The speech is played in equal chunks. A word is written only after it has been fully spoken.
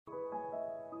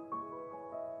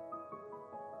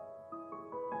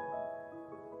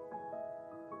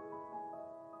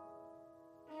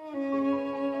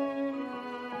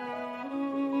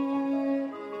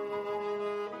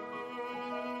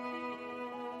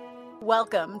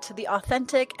Welcome to the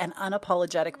Authentic and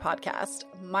Unapologetic Podcast.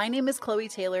 My name is Chloe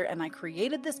Taylor, and I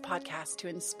created this podcast to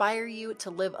inspire you to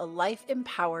live a life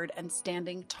empowered and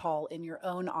standing tall in your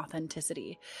own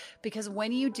authenticity. Because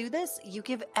when you do this, you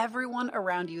give everyone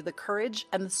around you the courage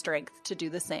and the strength to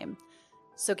do the same.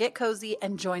 So get cozy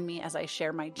and join me as I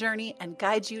share my journey and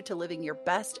guide you to living your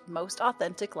best, most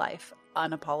authentic life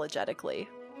unapologetically.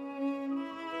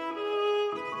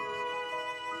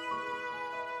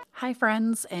 Hi,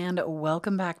 friends, and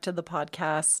welcome back to the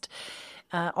podcast.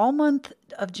 All month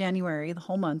of January, the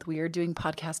whole month, we are doing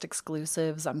podcast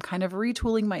exclusives. I'm kind of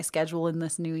retooling my schedule in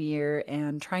this new year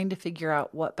and trying to figure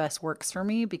out what best works for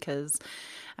me because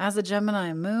as a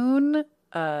Gemini moon,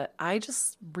 I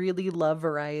just really love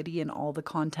variety in all the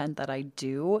content that I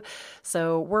do.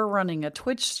 So we're running a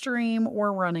Twitch stream,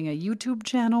 we're running a YouTube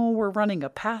channel, we're running a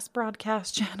past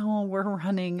broadcast channel, we're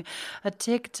running a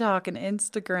TikTok, an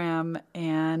Instagram,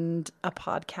 and a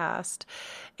podcast,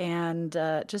 and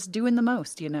just doing the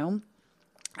most,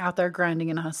 out there grinding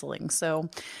and hustling. So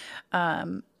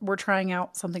we're trying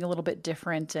out something a little bit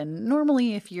different. And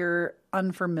normally, if you're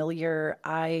unfamiliar,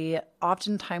 I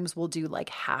oftentimes will do like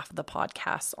half the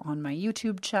podcasts on my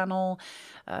YouTube channel,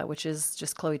 which is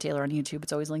just Chloe Taylor on YouTube.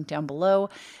 It's always linked down below.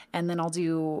 And then I'll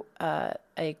do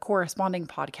a corresponding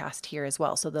podcast here as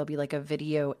well. So there'll be like a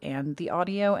video and the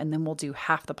audio, and then we'll do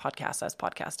half the podcast as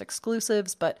podcast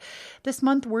exclusives. But this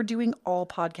month we're doing all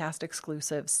podcast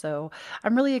exclusives. So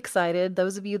I'm really excited.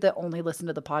 Those of you that only listen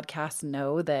to the podcast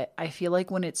know that I feel like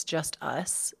when it's just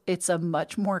us, it's a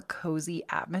much more cozy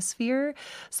atmosphere.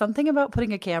 Something about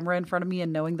putting a camera in front of me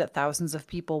and knowing that thousands of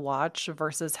people watch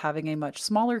versus having a much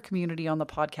smaller community on the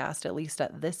podcast, at least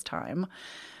at this time.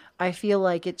 I feel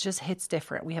like it just hits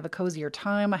different. We have a cozier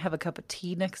time. I have a cup of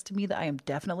tea next to me that I am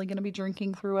definitely going to be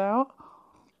drinking throughout.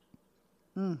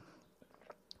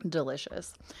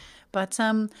 Delicious. But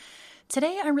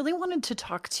today I really wanted to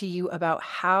talk to you about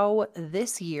how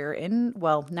this year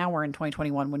now we're in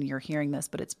 2021 when you're hearing this,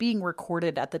 but it's being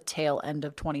recorded at the tail end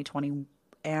of 2020.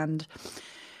 And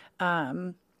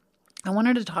I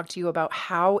wanted to talk to you about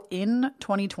how in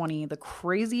 2020, the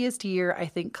craziest year I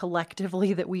think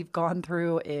collectively that we've gone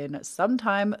through in some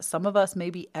time, some of us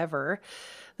maybe ever,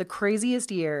 the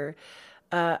craziest year,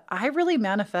 I really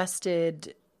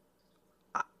manifested.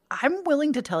 I'm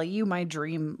willing to tell you my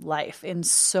dream life in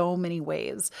so many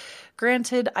ways.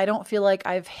 Granted, I don't feel like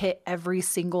I've hit every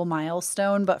single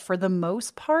milestone, but for the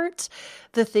most part,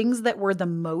 the things that were the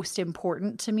most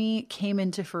important to me came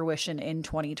into fruition in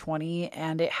 2020,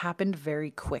 and it happened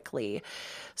very quickly.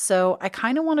 So I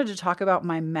kind of wanted to talk about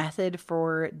my method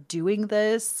for doing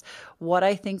this, what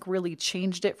I think really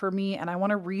changed it for me, and I want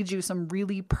to read you some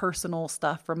really personal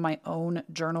stuff from my own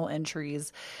journal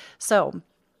entries. So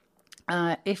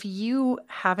if you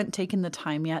haven't taken the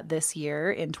time yet this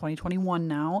year in 2021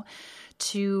 now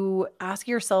to ask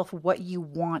yourself what you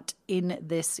want in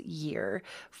this year,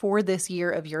 for this year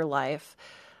of your life,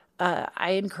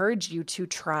 I encourage you to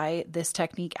try this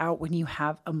technique out when you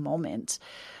have a moment.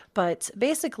 But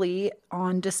basically,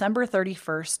 on December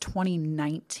 31st,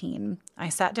 2019, I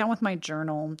sat down with my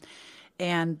journal.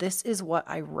 And this is what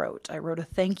I wrote. I wrote a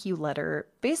thank you letter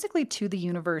basically to the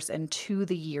universe and to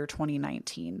the year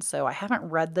 2019. So I haven't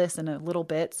read this in a little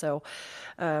bit, so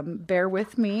bear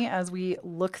with me as we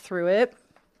look through it.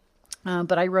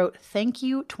 But I wrote, thank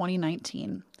you,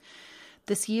 2019.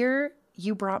 This year,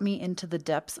 you brought me into the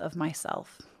depths of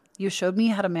myself. You showed me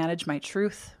how to manage my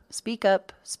truth, speak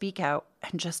up, speak out,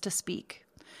 and just to speak.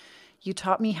 You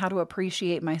taught me how to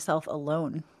appreciate myself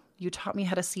alone. You taught me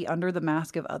how to see under the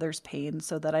mask of others' pain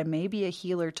so that I may be a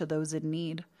healer to those in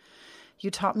need.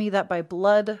 You taught me that by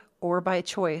blood or by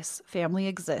choice, family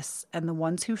exists, and the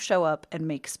ones who show up and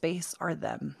make space are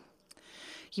them.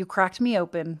 You cracked me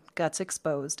open, guts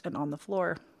exposed, and on the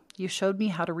floor. You showed me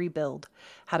how to rebuild,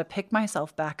 how to pick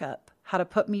myself back up, how to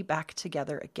put me back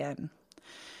together again.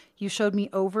 You showed me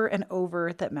over and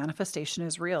over that manifestation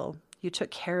is real. You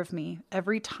took care of me.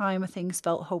 Every time things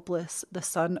felt hopeless, the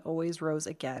sun always rose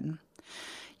again.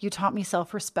 You taught me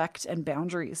self-respect and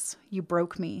boundaries. You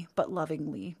broke me, but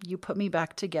lovingly. You put me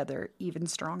back together, even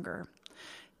stronger.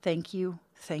 Thank you,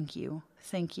 thank you,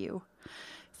 thank you.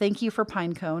 Thank you for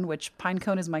Pinecone, which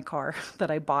Pinecone is my car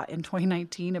that I bought in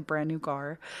 2019, a brand new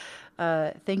car.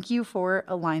 Thank you for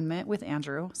alignment with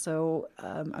Andrew. So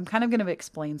I'm kind of going to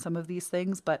explain some of these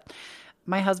things, but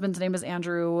my husband's name is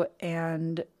Andrew,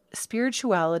 and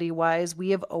spirituality wise, we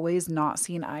have always not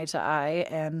seen eye to eye.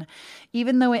 And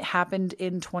even though it happened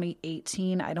in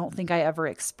 2018, I don't think I ever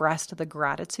expressed the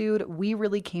gratitude. We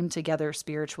really came together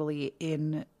spiritually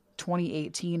in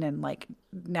 2018 and like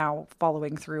now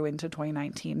following through into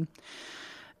 2019.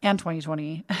 and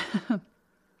 2020.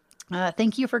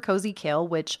 Thank you for Cozy Kale,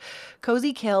 which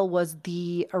Cozy Kale was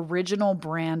the original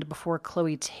brand before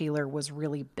Chloe Taylor was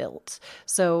really built.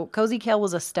 So Cozy Kale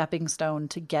was a stepping stone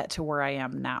to get to where I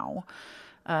am now.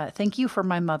 Thank you for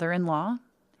my mother-in-law,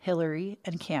 Hillary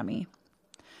and Cammie.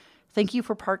 Thank you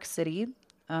for Park City.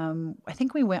 I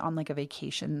think we went on like a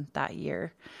vacation that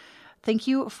year. Thank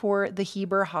you for the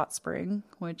Heber Hot Spring,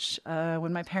 which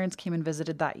when my parents came and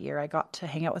visited that year, I got to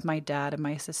hang out with my dad and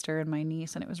my sister and my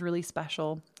niece, and it was really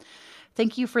special.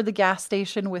 Thank you for the gas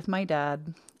station with my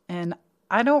dad. And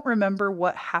I don't remember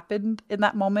what happened in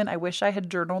that moment. I wish I had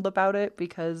journaled about it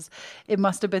because it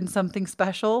must have been something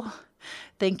special.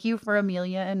 Thank you for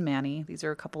Amelia and Manny. These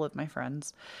are a couple of my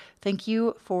friends. Thank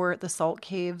you for the Salt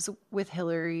Caves with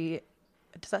Hillary.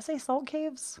 Does that say Salt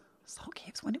Caves? Salt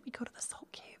Caves. When did we go to the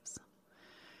Salt Caves?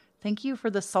 Thank you for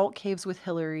the Salt Caves with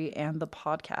Hillary and the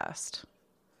podcast.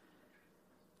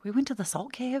 We went to the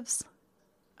Salt Caves?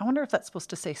 I wonder if that's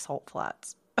supposed to say Salt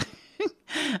Flats.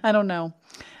 I don't know.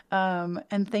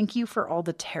 And thank you for all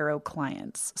the tarot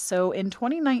clients. So in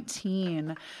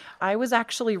 2019, I was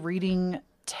actually reading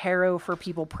tarot for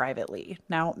people privately.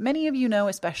 Now, many of you know,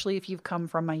 especially if you've come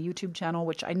from my YouTube channel,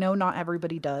 which I know not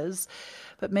everybody does,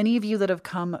 but many of you that have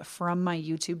come from my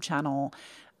YouTube channel,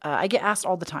 I get asked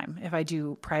all the time if I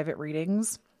do private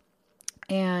readings.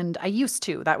 And I used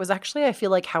to. That was actually, I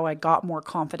feel like, how I got more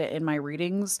confident in my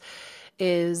readings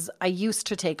is I used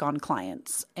to take on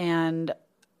clients. And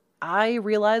I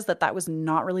realized that that was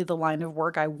not really the line of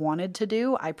work I wanted to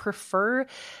do. I prefer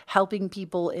helping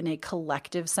people in a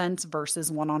collective sense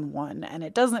versus one-on-one. And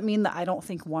it doesn't mean that I don't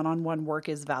think one-on-one work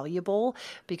is valuable,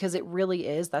 because it really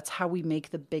is. That's how we make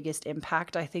the biggest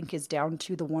impact, I think, is down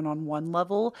to the one-on-one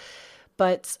level.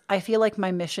 But I feel like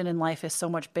my mission in life is so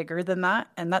much bigger than that.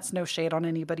 And that's no shade on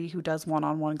anybody who does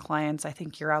one-on-one clients. I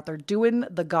think you're out there doing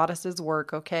the goddess's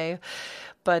work, okay?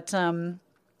 But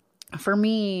for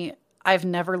me, I've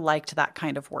never liked that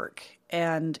kind of work.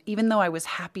 And even though I was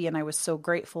happy and I was so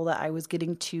grateful that I was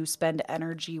getting to spend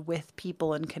energy with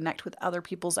people and connect with other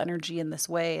people's energy in this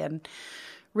way and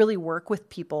really work with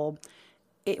people,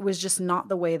 it was just not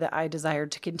the way that I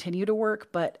desired to continue to work.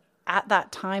 But at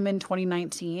that time in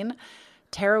 2019,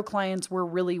 tarot clients were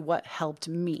really what helped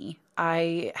me.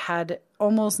 I had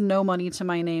almost no money to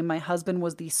my name. My husband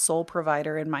was the sole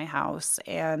provider in my house.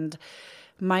 And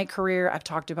my career, I've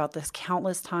talked about this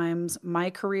countless times. My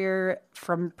career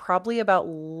from probably about,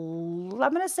 I'm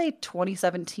going to say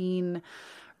 2017,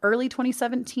 early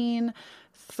 2017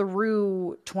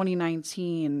 through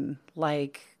 2019,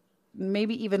 like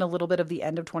maybe even a little bit of the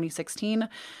end of 2016,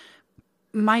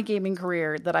 my gaming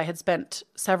career that I had spent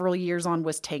several years on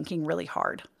was tanking really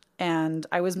hard. And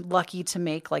I was lucky to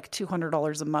make like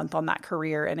 $200 a month on that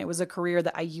career. And it was a career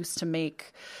that I used to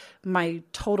make my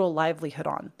total livelihood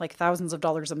on, like thousands of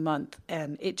dollars a month.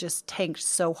 And it just tanked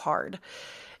so hard.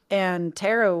 And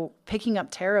picking up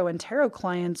tarot and tarot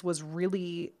clients was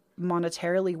really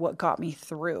monetarily what got me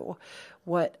through,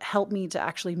 what helped me to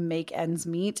actually make ends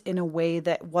meet in a way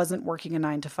that wasn't working a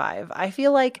 9-to-5. I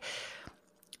feel like,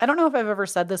 I don't know if I've ever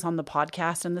said this on the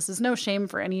podcast, and this is no shame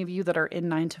for any of you that are in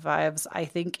 9-to-5s. I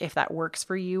think if that works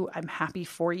for you, I'm happy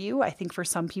for you. I think for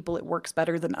some people it works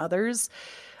better than others.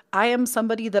 I am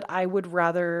somebody that I would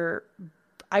rather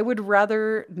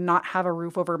not have a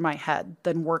roof over my head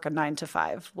than work a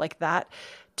 9-to-5. Like that,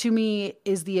 to me,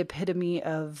 is the epitome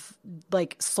of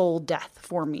like soul death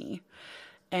for me.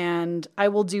 And I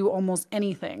will do almost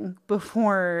anything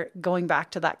before going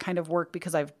back to that kind of work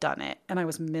because I've done it and I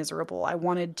was miserable. I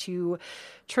wanted to,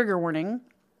 trigger warning,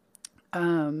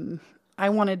 I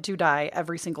wanted to die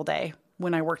every single day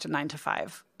when I worked a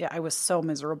 9-to-5. Yeah, I was so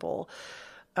miserable.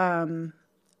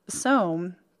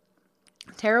 So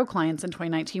tarot clients in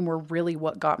 2019 were really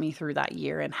what got me through that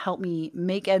year and helped me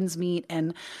make ends meet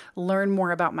and learn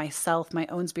more about myself, my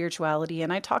own spirituality.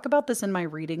 And I talk about this in my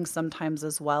readings sometimes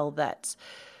as well, that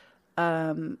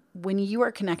when you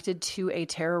are connected to a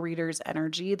tarot reader's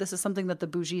energy, this is something that the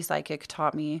Bougie Psychic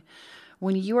taught me.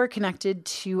 When you are connected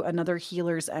to another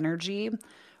healer's energy,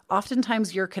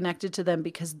 oftentimes you're connected to them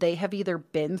because they have either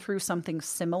been through something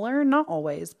similar, not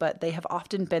always, but they have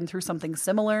often been through something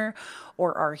similar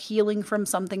or are healing from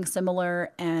something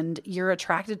similar. And you're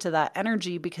attracted to that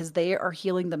energy because they are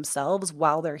healing themselves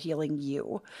while they're healing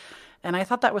you. And I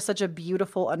thought that was such a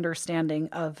beautiful understanding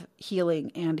of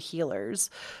healing and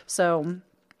healers. So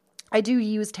I do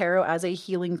use tarot as a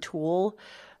healing tool.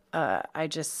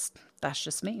 That's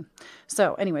just me.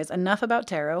 So anyways, enough about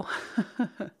tarot.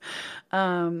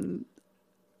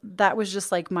 that was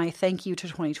just like my thank you to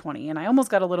 2020. And I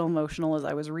almost got a little emotional as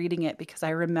I was reading it because I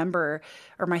remember,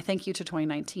 or my thank you to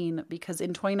 2019, because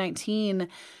in 2019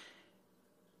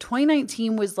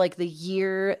 was like the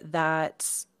year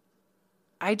that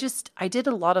I did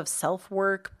a lot of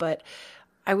self-work, but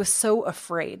I was so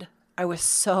afraid. I was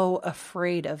so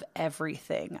afraid of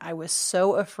everything. I was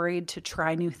so afraid to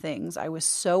try new things. I was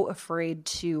so afraid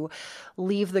to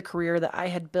leave the career that I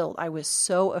had built. I was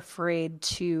so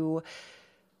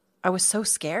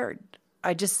scared.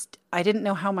 I didn't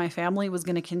know how my family was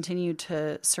going to continue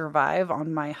to survive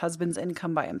on my husband's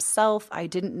income by himself. I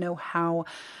didn't know how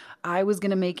I was going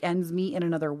to make ends meet in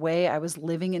another way. I was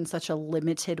living in such a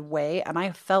limited way, and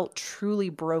I felt truly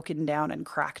broken down and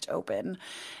cracked open.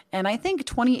 And I think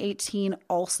 2018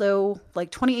 also, like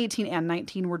 2018 and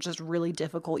 19 were just really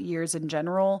difficult years in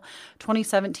general.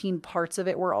 2017, parts of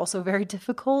it were also very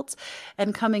difficult.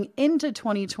 And coming into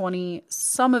 2020,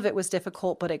 some of it was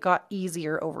difficult, but it got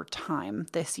easier over time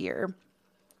this year.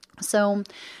 So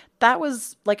that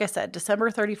was, like I said,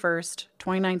 December 31st,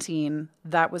 2019.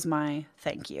 That was my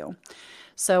thank you.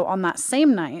 So on that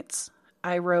same night,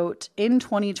 I wrote, in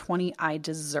 2020, I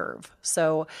deserve.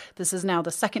 So this is now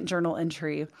the second journal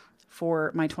entry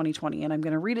for my 2020. And I'm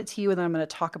going to read it to you, and then I'm going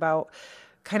to talk about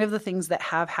kind of the things that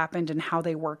have happened and how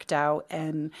they worked out.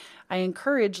 And I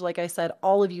encourage, like I said,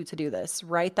 all of you to do this.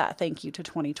 Write that thank you to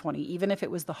 2020. Even if it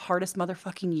was the hardest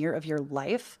motherfucking year of your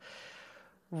life,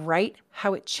 write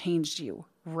how it changed you.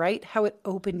 Write how it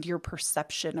opened your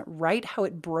perception. Write how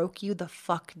it broke you the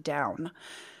fuck down.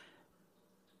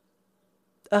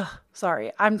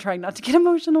 Sorry, I'm trying not to get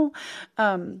emotional.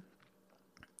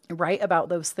 Write about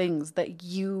those things that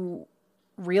you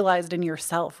realized in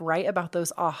yourself. Write about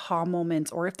those aha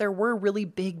moments, or if there were really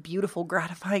big, beautiful,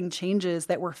 gratifying changes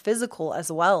that were physical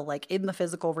as well, like in the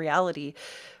physical reality.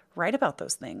 Write about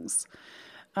those things.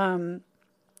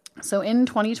 So in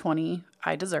 2020,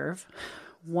 I deserve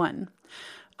 1,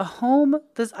 a home.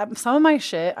 Some of my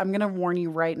shit, I'm going to warn you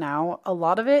right now, a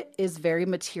lot of it is very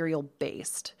material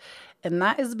based. And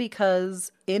that is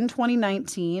because in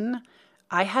 2019,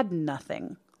 I had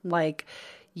nothing. Like,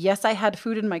 yes, I had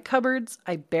food in my cupboards.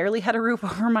 I barely had a roof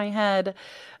over my head,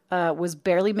 was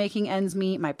barely making ends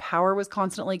meet. My power was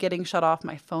constantly getting shut off.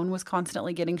 My phone was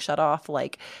constantly getting shut off.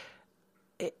 Like,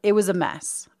 it was a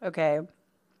mess. Okay.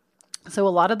 So a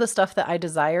lot of the stuff that I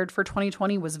desired for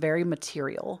 2020 was very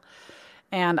material.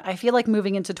 And I feel like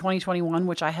moving into 2021,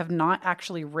 which I have not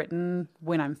actually written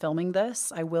when I'm filming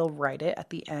this, I will write it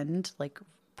at the end, like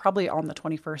probably on the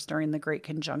 21st during the Great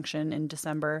Conjunction in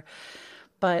December.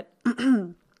 But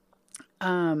a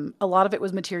lot of it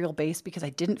was material based because I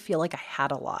didn't feel like I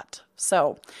had a lot.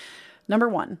 So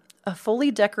 1, a fully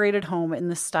decorated home in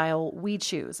the style we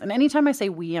choose. And anytime I say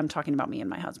we, I'm talking about me and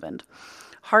my husband.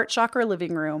 Heart chakra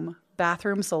living room,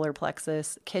 bathroom solar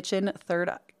plexus, kitchen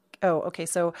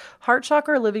so heart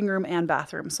chakra, living room, and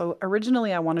bathroom. So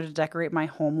originally I wanted to decorate my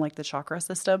home like the chakra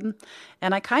system,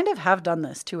 and I kind of have done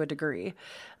this to a degree.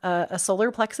 A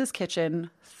solar plexus kitchen,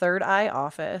 third eye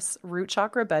office, root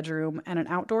chakra bedroom, and an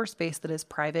outdoor space that is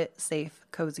private, safe,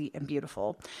 cozy, and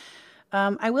beautiful.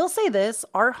 I will say this,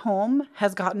 our home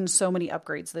has gotten so many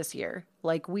upgrades this year.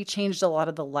 Like, we changed a lot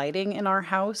of the lighting in our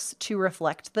house to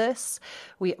reflect this.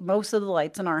 Most of the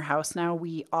lights in our house now,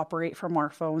 we operate from our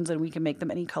phones, and we can make them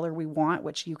any color we want,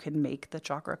 which you can make the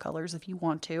chakra colors if you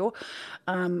want to.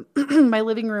 My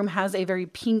living room has a very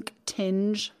pink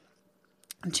tinge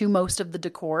to most of the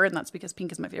decor, and that's because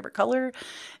pink is my favorite color.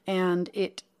 And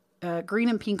green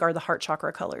and pink are the heart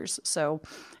chakra colors. So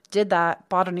did that,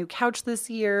 bought a new couch this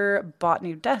year, bought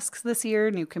new desks this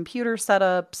year, new computer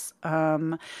setups,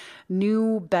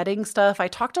 new bedding stuff. I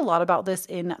talked a lot about this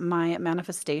in my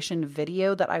manifestation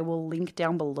video that I will link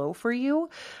down below for you,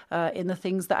 in the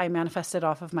things that I manifested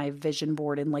off of my vision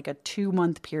board in like a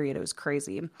 2-month period. It was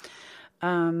crazy.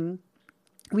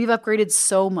 We've upgraded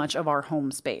so much of our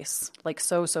home space, like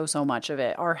so much of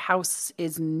it. Our house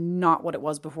is not what it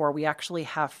was before. We actually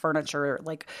have furniture.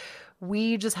 Like,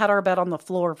 we just had our bed on the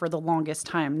floor for the longest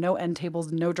time. No end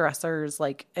tables, no dressers.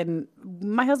 And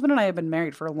my husband and I have been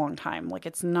married for a long time. Like,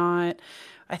 it's not,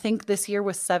 I think this year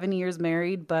was 7 years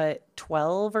married, but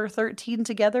 12 or 13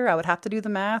 together. I would have to do the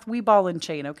math. We ball and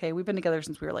chain. Okay. We've been together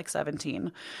since we were like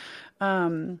 17.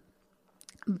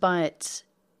 But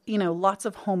lots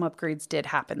of home upgrades did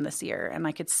happen this year, and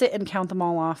I could sit and count them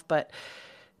all off, but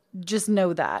just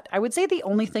know that. I would say the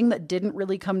only thing that didn't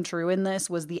really come true in this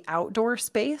was the outdoor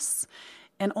space.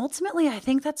 And ultimately, I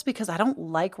think that's because I don't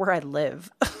like where I live.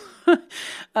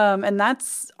 And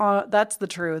that's the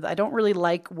truth. I don't really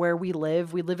like where we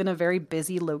live. We live in a very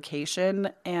busy location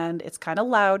and it's kind of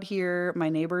loud here. My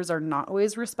neighbors are not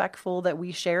always respectful that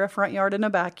we share a front yard and a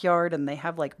backyard and they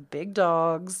have like big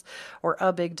dogs or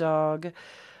a big dog.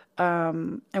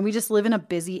 And we just live in a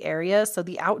busy area, so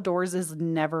the outdoors is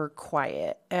never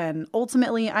quiet. And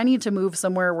ultimately, I need to move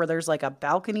somewhere where there's like a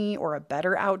balcony or a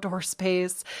better outdoor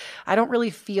space. I don't really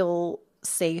feel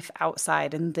safe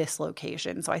outside in this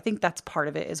location. So I think that's part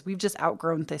of it is we've just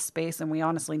outgrown this space and we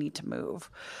honestly need to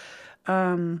move.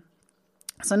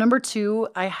 So number 2,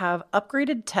 I have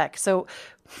upgraded tech. So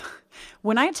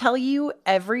when I tell you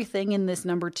everything in this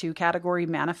number 2 category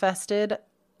manifested,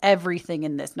 everything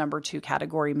in this number 2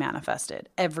 category manifested.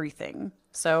 Everything.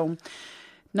 So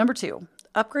number 2,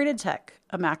 upgraded tech,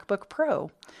 a MacBook Pro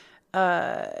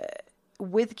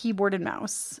with keyboard and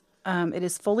mouse. It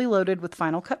is fully loaded with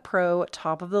Final Cut Pro,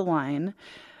 top of the line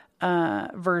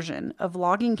version, a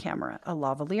vlogging camera, a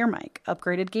lavalier mic,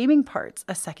 upgraded gaming parts,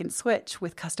 a second Switch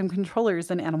with custom controllers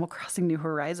and Animal Crossing New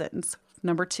Horizons.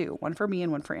 Number 2, one for me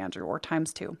and one for Andrew, or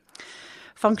times 2.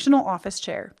 Functional office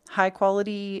chair, high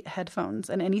quality headphones,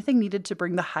 and anything needed to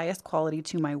bring the highest quality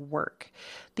to my work.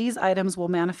 These items will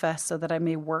manifest so that I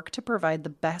may work to provide the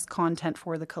best content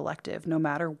for the collective, no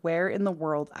matter where in the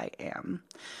world I am.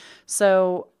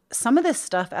 So some of this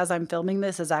stuff as I'm filming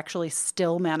this is actually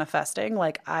still manifesting.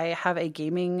 Like I have a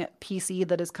gaming PC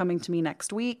that is coming to me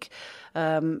next week.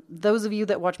 Those of you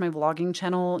that watch my vlogging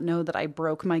channel know that I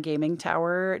broke my gaming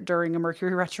tower during a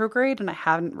Mercury retrograde and I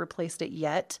haven't replaced it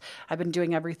yet. I've been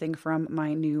doing everything from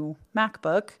my new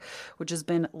MacBook, which has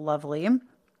been lovely.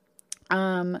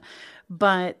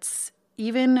 But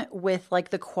even with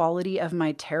like the quality of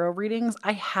my tarot readings,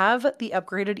 I have the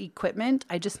upgraded equipment.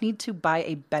 I just need to buy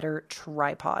a better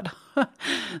tripod.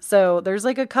 So there's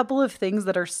like a couple of things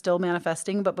that are still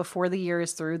manifesting, but before the year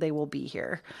is through, they will be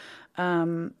here.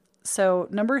 So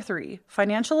number 3,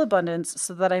 financial abundance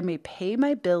so that I may pay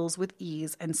my bills with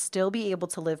ease and still be able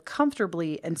to live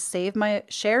comfortably and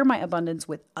share my abundance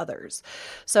with others.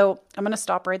 So I'm going to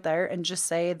stop right there and just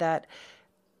say that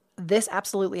this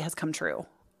absolutely has come true.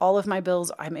 All of my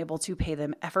bills, I'm able to pay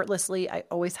them effortlessly. I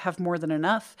always have more than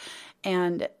enough.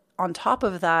 And on top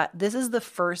of that, this is the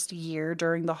first year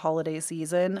during the holiday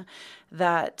season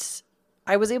that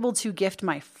I was able to gift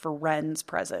my friends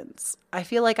presents. I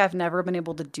feel like I've never been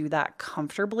able to do that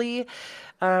comfortably.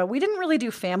 We didn't really do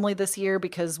family this year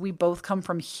because we both come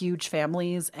from huge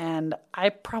families, and I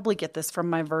probably get this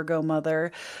from my Virgo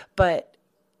mother, but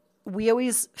we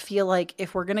always feel like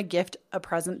if we're going to gift a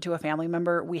present to a family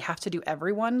member, we have to do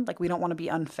everyone. Like we don't want to be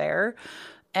unfair.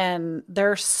 And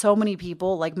there are so many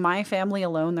people, like my family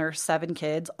alone, there are 7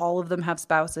 kids. All of them have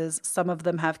spouses. Some of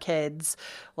them have kids.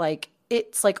 Like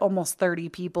it's like almost 30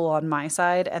 people on my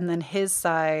side. And then his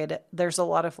side, there's a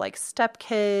lot of like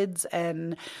stepkids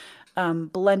and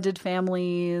blended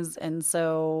families. And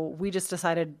so we just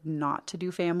decided not to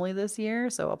do family this year.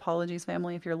 So apologies,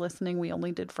 family, if you're listening. We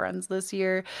only did friends this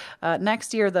year.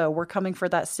 Next year, though, we're coming for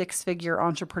that 6-figure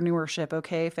entrepreneurship.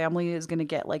 Okay. Family is going to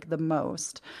get like the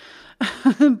most,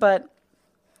 but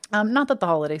not that the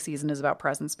holiday season is about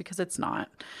presents, because it's not,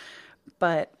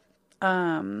 but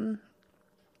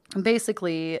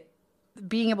basically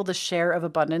being able to share of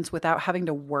abundance without having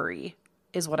to worry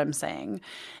is what I'm saying.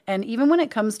 And even when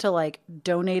it comes to like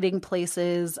donating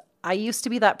places, I used to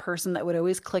be that person that would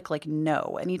always click like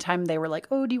no. Anytime they were like,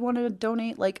 oh, do you want to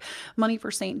donate like money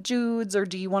for St. Jude's, or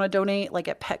do you want to donate like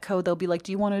at Petco? They'll be like,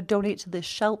 do you want to donate to this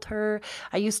shelter?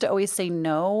 I used to always say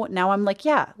no. Now I'm like,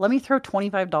 yeah, let me throw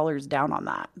 $25 down on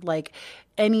that. Like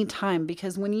anytime,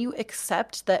 because when you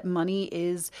accept that money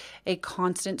is a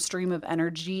constant stream of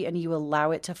energy and you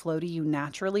allow it to flow to you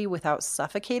naturally without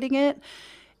suffocating it,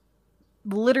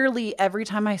 literally every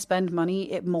time I spend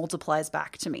money, it multiplies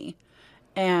back to me.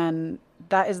 And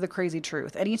that is the crazy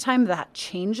truth. Anytime that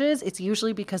changes, it's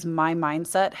usually because my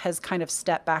mindset has kind of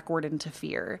stepped backward into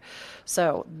fear.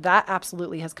 So that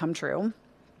absolutely has come true.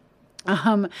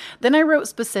 Then I wrote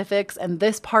specifics, and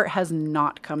this part has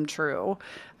not come true.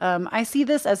 I see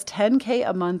this as 10K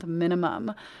a month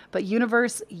minimum, but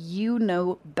universe, you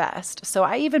know best. So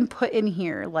I even put in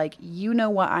here, like, you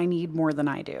know what I need more than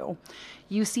I do.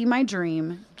 You see my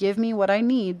dream, give me what I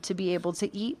need to be able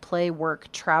to eat, play,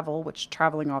 work, travel, which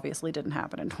traveling obviously didn't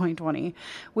happen in 2020,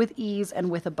 with ease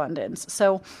and with abundance.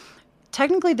 So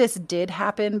technically this did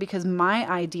happen because my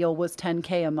ideal was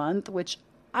 10K a month, which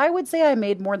I would say I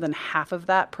made more than half of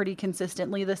that pretty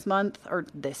consistently this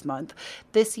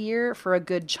year for a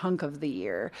good chunk of the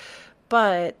year.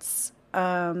 But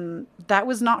that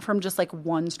was not from just like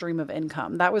one stream of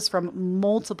income. That was from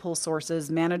multiple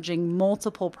sources, managing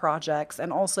multiple projects,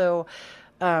 and also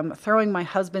throwing my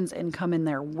husband's income in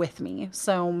there with me.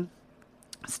 So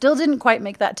still didn't quite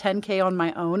make that 10K on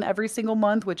my own every single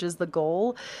month, which is the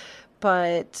goal.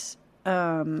 But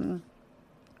I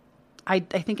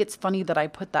think it's funny that I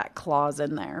put that clause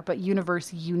in there. But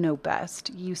universe, you know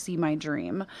best. You see my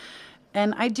dream.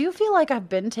 And I do feel like I've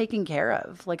been taken care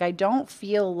of. Like, I don't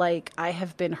feel like I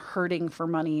have been hurting for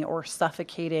money or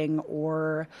suffocating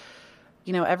or,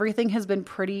 everything has been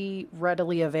pretty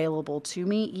readily available to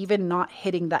me, even not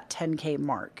hitting that 10K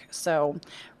mark. So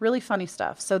really funny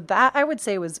stuff. So that I would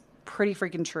say was pretty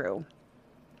freaking true.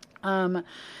 And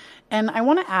I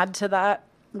want to add to that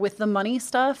with the money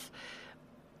stuff.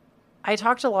 I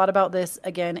talked a lot about this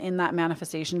again in that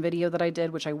manifestation video that I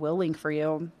did, which I will link for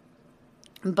you.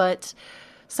 But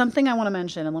something I want to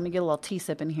mention, and let me get a little tea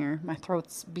sip in here. My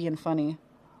throat's being funny.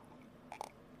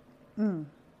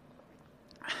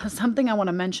 Something I want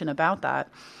to mention about that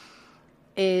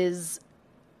is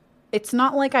it's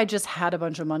not like I just had a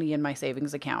bunch of money in my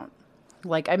savings account.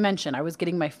 Like I mentioned, I was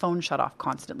getting my phone shut off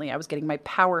constantly. I was getting my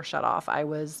power shut off. I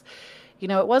was,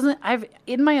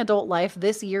 in my adult life,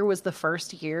 this year was the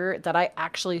first year that I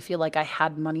actually feel like I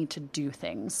had money to do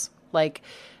things. Like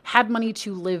had money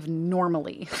to live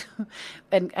normally.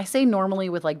 And I say normally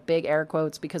with like big air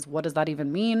quotes because what does that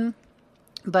even mean?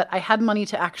 But I had money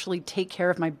to actually take care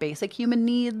of my basic human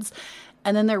needs.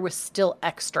 And then there was still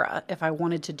extra if I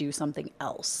wanted to do something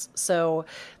else. So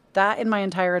that in my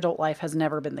entire adult life has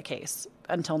never been the case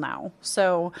until now.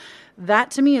 So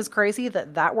that to me is crazy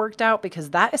that worked out,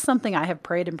 because that is something I have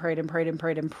prayed and prayed and prayed and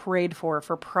prayed and prayed for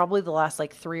probably the last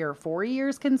like 3 or 4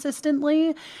 years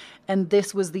consistently. And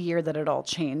this was the year that it all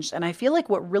changed. And I feel like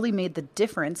what really made the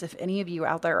difference, if any of you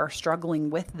out there are struggling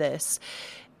with this,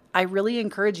 I really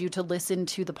encourage you to listen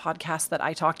to the podcast that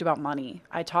I talked about money.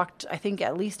 I think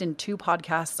at least in 2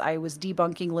 podcasts, I was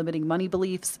debunking limiting money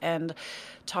beliefs and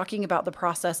talking about the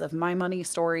process of my money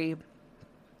story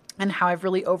and how I've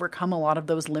really overcome a lot of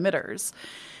those limiters.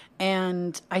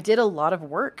 And I did a lot of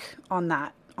work on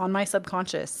that, on my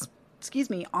subconscious,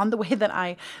 on the way that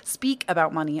I speak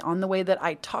about money, on the way that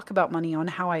I talk about money, on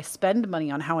how I spend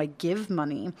money, on how I give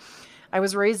money. I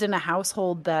was raised in a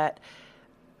household that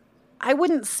I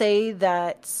wouldn't say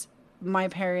that my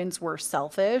parents were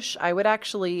selfish. I would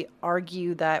actually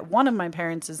argue that one of my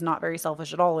parents is not very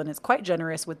selfish at all and is quite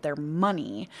generous with their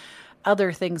money.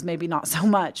 Other things, maybe not so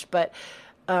much, but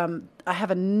I have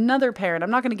another parent.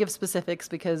 I'm not going to give specifics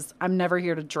because I'm never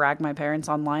here to drag my parents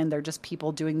online. They're just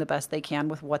people doing the best they can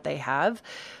with what they have.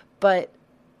 But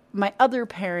my other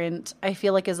parent, I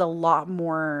feel like, is a lot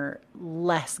more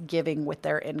less giving with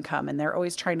their income, and they're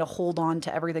always trying to hold on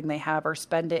to everything they have or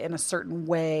spend it in a certain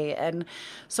way. And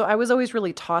so I was always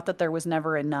really taught that there was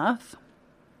never enough.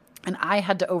 And I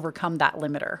had to overcome that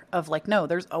limiter of like, no,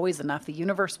 there's always enough. The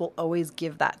universe will always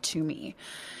give that to me.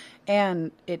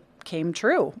 And it came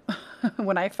true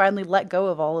when I finally let go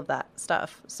of all of that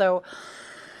stuff. So,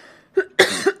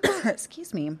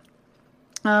 excuse me.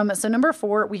 So number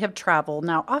 4, we have travel.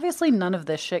 Now, obviously none of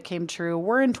this shit came true.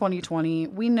 We're in 2020.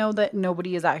 We know that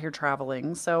nobody is out here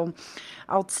traveling. So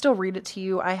I'll still read it to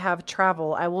you. I have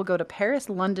travel. I will go to Paris,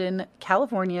 London,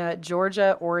 California,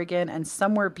 Georgia, Oregon, and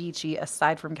somewhere beachy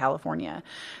aside from California.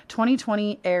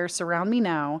 2020 air surround me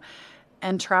now,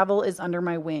 and travel is under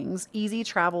my wings. Easy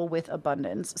travel with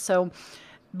abundance. So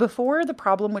before, the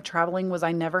problem with traveling was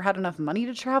I never had enough money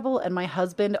to travel, and my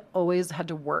husband always had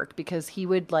to work because he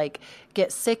would like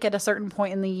get sick at a certain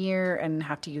point in the year and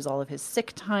have to use all of his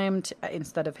sick time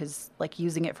instead of his like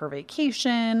using it for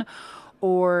vacation,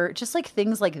 or just like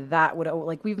things like that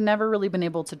we've never really been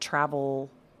able to travel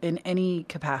in any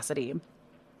capacity.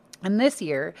 And this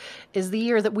year is the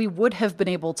year that we would have been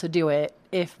able to do it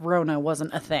if Rona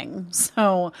wasn't a thing.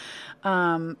 So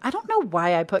I don't know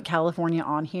why I put California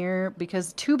on here,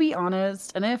 because to be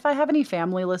honest, and if I have any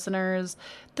family listeners,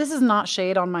 this is not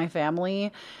shade on my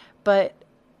family, but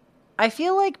I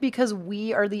feel like because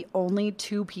we are the only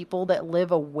 2 people that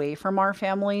live away from our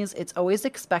families, it's always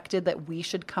expected that we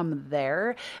should come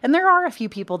there. And there are a few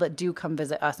people that do come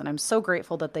visit us, and I'm so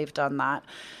grateful that they've done that.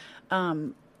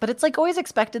 But it's like always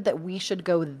expected that we should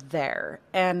go there.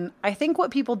 And I think what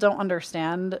people don't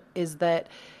understand is that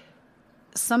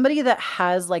somebody that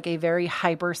has like a very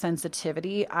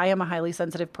hypersensitivity, I am a highly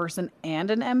sensitive person and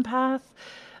an empath.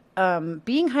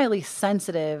 Being highly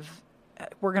sensitive,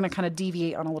 we're going to kind of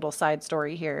deviate on a little side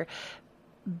story here.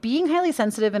 Being highly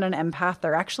sensitive and an empath,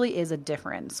 there actually is a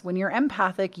difference. When you're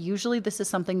empathic, usually this is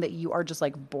something that you are just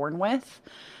like born with.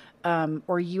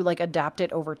 or you like adapt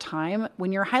it over time.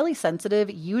 When you're highly sensitive,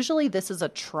 usually this is a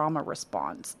trauma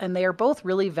response, and they are both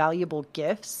really valuable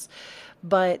gifts.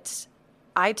 But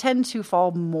I tend to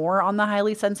fall more on the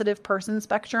highly sensitive person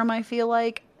spectrum, I feel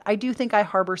like. I do think I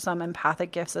harbor some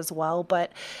empathic gifts as well,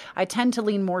 but I tend to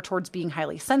lean more towards being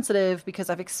highly sensitive because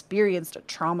I've experienced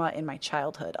trauma in my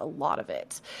childhood, a lot of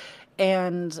it.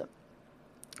 And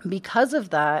because of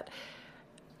that,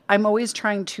 I'm always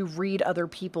trying to read other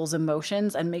people's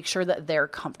emotions and make sure that they're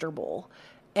comfortable.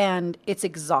 And it's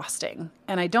exhausting.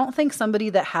 And I don't think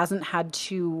somebody that hasn't had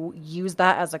to use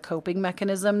that as a coping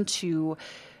mechanism to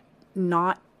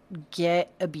not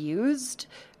get abused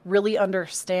really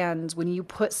understands when you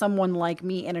put someone like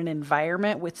me in an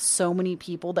environment with so many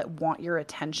people that want your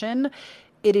attention,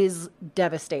 it is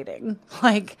devastating.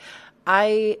 Like,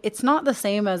 it's not the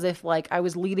same as if like I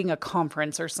was leading a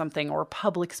conference or something or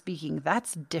public speaking.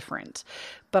 That's different.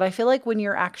 But I feel like when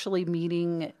you're actually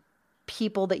meeting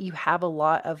people that you have a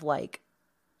lot of like,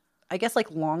 I guess like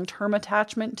long-term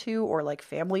attachment to, or like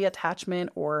family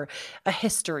attachment or a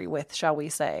history with, shall we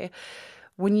say,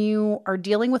 when you are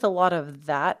dealing with a lot of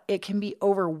that, it can be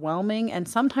overwhelming and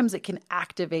sometimes it can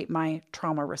activate my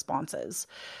trauma responses.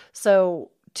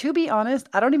 So to be honest,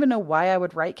 I don't even know why I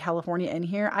would write California in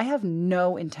here. I have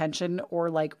no intention or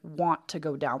like want to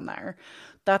go down there.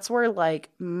 That's where like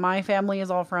my family is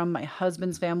all from. My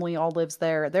husband's family all lives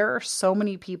there. There are so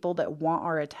many people that want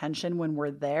our attention when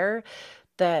we're there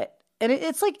that, and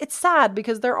it's like, it's sad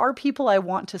because there are people I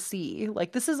want to see.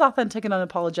 Like, this is Authentic and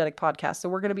Unapologetic podcast, so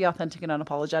we're going to be authentic and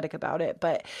unapologetic about it.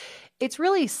 But it's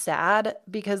really sad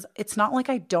because it's not like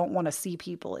I don't want to see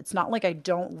people. It's not like I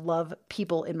don't love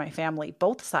people in my family,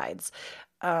 both sides.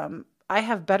 I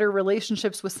have better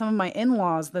relationships with some of my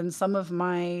in-laws than some of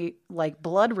my like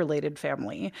blood related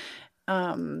family.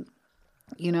 It's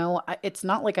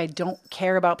not like I don't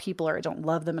care about people or I don't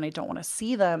love them and I don't want to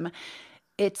see them.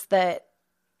 It's that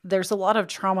there's a lot of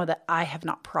trauma that I have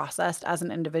not processed as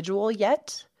an individual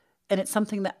yet. And it's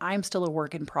something that I'm still a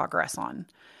work in progress on.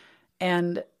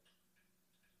 And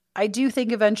I do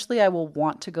think eventually I will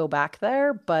want to go back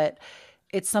there, but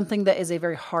it's something that is a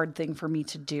very hard thing for me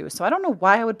to do. So I don't know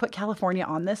why I would put California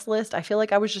on this list. I feel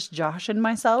like I was just joshing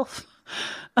myself.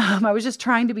 I was just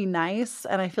trying to be nice.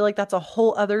 And I feel like that's a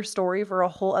whole other story for a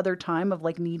whole other time of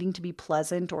like needing to be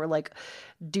pleasant or like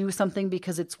do something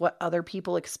because it's what other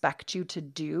people expect you to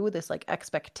do, this like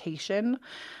expectation.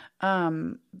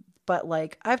 But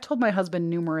like I've told my husband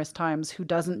numerous times, who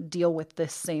doesn't deal with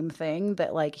this same thing,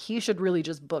 that like he should really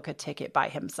just book a ticket by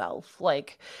himself.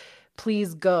 Like,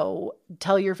 please go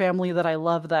tell your family that I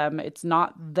love them. It's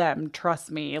not them.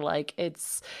 Trust me. Like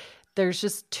there's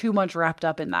just too much wrapped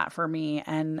up in that for me.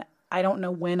 And I don't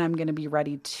know when I'm going to be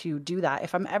ready to do that,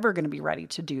 if I'm ever going to be ready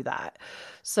to do that.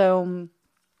 So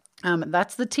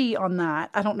that's the tea on that.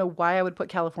 I don't know why I would put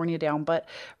California down, but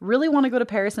really want to go to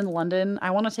Paris and London.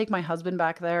 I want to take my husband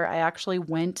back there. I actually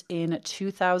went in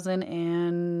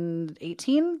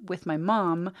 2018 with my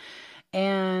mom,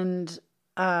 and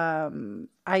I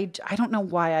don't know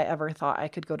why I ever thought I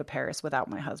could go to Paris without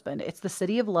my husband. It's the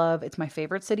city of love. It's my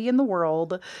favorite city in the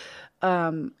world.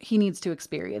 He needs to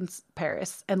experience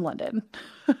Paris and London.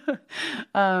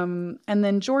 And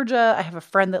then Georgia, I have a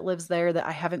friend that lives there that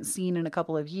I haven't seen in a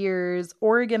couple of years.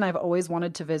 Oregon, I've always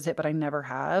wanted to visit, but I never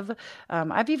have.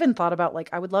 I've even thought about like,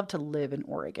 I would love to live in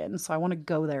Oregon. So I want to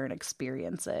go there and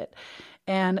experience it.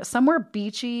 And somewhere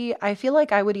beachy, I feel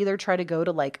like I would either try to go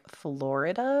to like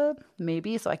Florida,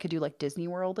 maybe, so I could do like Disney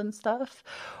World and stuff,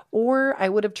 or I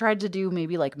would have tried to do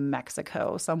maybe like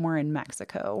Mexico, somewhere in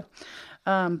Mexico.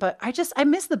 But I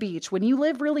miss the beach. When you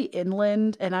live really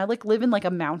inland, and I like live in like a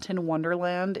mountain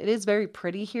wonderland, it is very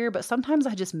pretty here, but sometimes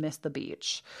I just miss the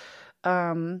beach.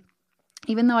 Even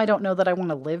though I don't know that I want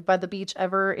to live by the beach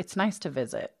ever, it's nice to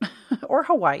visit. Or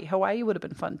Hawaii. Hawaii would have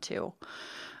been fun too.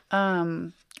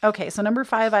 Okay, so number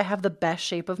 5, I have the best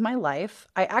shape of my life.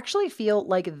 I actually feel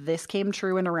like this came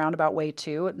true in a roundabout way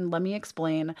too, and let me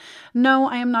explain. No,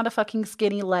 I am not a fucking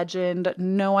skinny legend.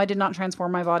 No, I did not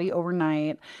transform my body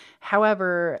overnight.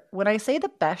 However, when I say the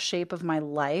best shape of my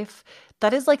life,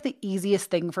 that is like the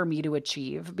easiest thing for me to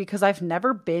achieve because I've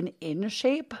never been in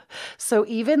shape. So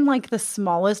even like the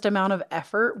smallest amount of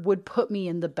effort would put me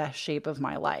in the best shape of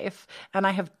my life. And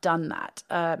I have done that.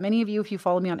 Many of you, if you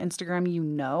follow me on Instagram, you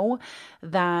know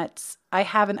that I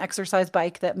have an exercise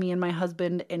bike that me and my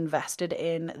husband invested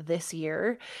in this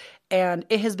year. And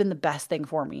it has been the best thing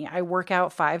for me. I work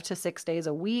out 5 to 6 days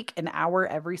a week, an hour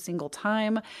every single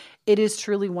time. It is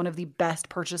truly one of the best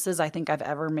purchases I think I've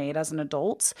ever made as an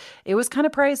adult. It was kind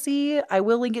of pricey. I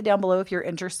will link it down below if you're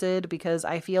interested because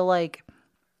I feel like,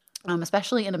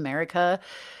 especially in America,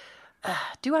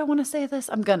 do I want to say this?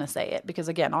 I'm going to say it because,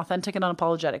 again, authentic and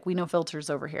unapologetic. We know filters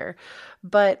over here.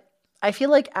 But I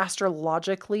feel like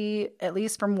astrologically, at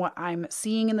least from what I'm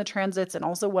seeing in the transits and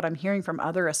also what I'm hearing from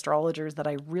other astrologers that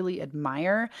I really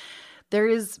admire, there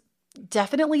is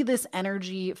definitely this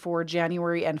energy for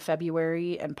January and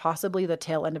February and possibly the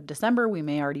tail end of December. We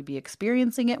may already be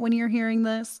experiencing it when you're hearing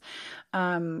this,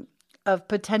 of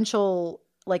potential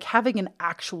like having an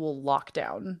actual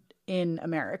lockdown in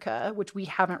America, which we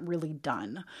haven't really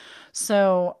done.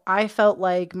 So I felt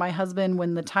like my husband,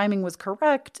 when the timing was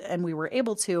correct and we were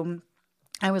able to,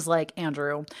 I was like,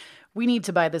 Andrew, we need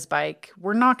to buy this bike.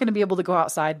 We're not going to be able to go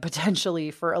outside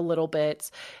potentially for a little bit.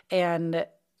 And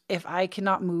if I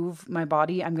cannot move my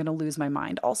body, I'm going to lose my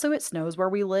mind. Also, it snows where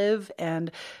we live, and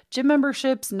gym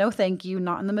memberships, no thank you,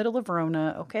 not in the middle of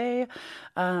Rona, okay?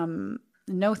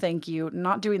 No, thank you.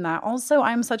 Not doing that. Also,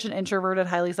 I'm such an introverted,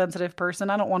 highly sensitive person.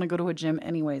 I don't want to go to a gym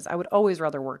anyways. I would always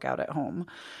rather work out at home.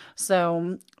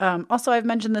 So, also, I've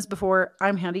mentioned this before.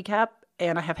 I'm handicapped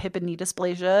and I have hip and knee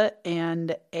dysplasia,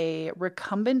 and a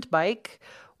recumbent bike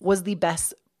was the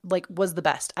best.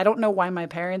 I don't know why my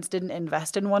parents didn't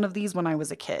invest in one of these when I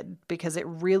was a kid, because it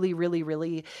really, really,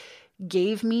 really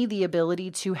gave me the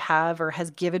ability to have, or has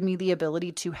given me the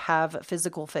ability to have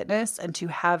physical fitness and to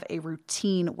have a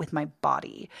routine with my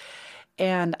body.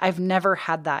 And I've never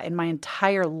had that in my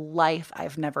entire life.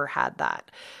 I've never had that.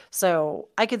 So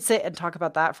I could sit and talk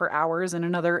about that for hours. In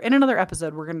another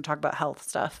episode, we're going to talk about health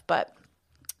stuff, but,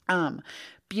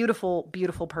 beautiful,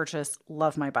 beautiful purchase.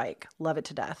 Love my bike. Love it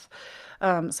to death.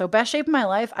 So best shape of my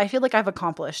life, I feel like I've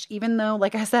accomplished, even though,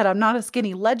 like I said, I'm not a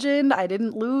skinny legend. I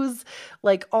didn't lose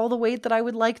like all the weight that I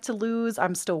would like to lose.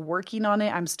 I'm still working on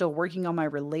it. I'm still working on my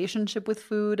relationship with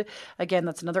food. Again,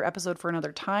 that's another episode for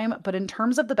another time. But in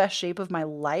terms of the best shape of my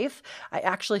life, I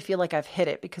actually feel like I've hit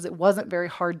it, because it wasn't very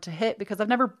hard to hit because I've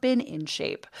never been in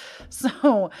shape.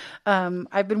 So,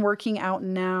 I've been working out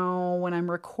now. When I'm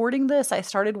recording this, I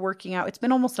started working out. It's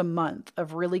been almost a month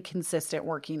of really consistent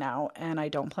working out, and I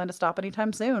don't plan to stop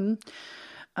anytime soon.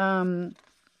 And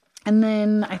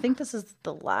then I think this is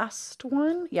the last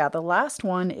one. Yeah, the last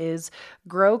one is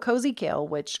Grow Cozy Kale,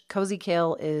 which Cozy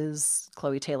Kale is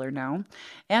Chloe Taylor now,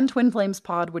 and Twin Flames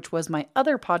Pod, which was my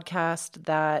other podcast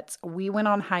that we went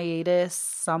on hiatus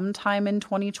sometime in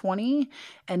 2020.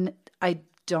 And I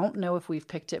don't know if we've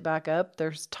picked it back up.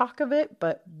 There's talk of it,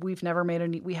 but we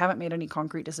haven't made any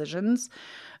concrete decisions.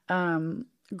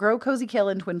 Grow Cozy Kale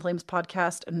and Twin Flames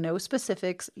podcast. No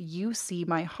specifics. You see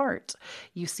my heart.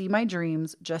 You see my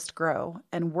dreams. Just grow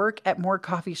and work at more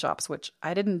coffee shops, which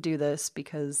I didn't do this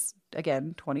because,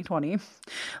 again, 2020.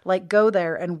 Like, go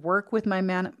there and work with my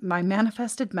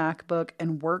manifested MacBook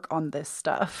and work on this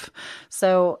stuff.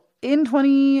 So in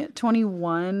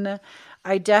 2021,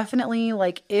 I definitely,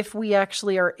 like, if we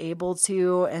actually are able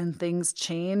to and things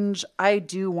change, I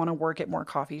do want to work at more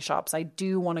coffee shops. I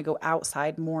do want to go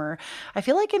outside more. I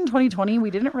feel like in 2020, we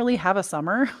didn't really have a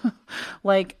summer.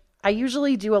 Like, I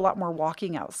usually do a lot more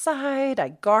walking outside. I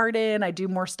garden. I do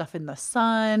more stuff in the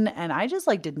sun. And I just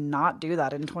did not do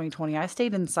that in 2020. I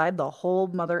stayed inside the whole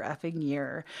mother effing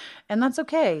year. And that's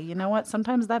okay. You know what?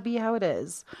 Sometimes that be how it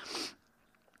is.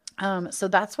 So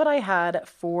that's what I had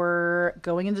for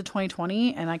going into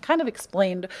 2020. And I kind of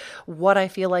explained what I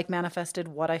feel like manifested,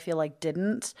 what I feel like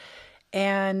didn't.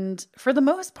 And for the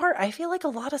most part, I feel like a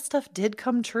lot of stuff did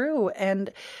come true.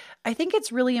 And I think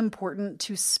it's really important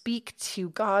to speak to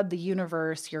God, the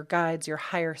universe, your guides, your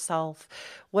higher self,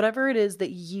 whatever it is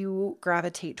that you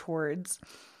gravitate towards.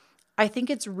 I think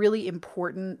it's really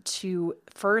important to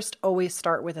first always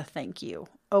start with a thank you.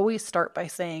 Always start by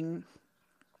saying,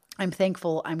 I'm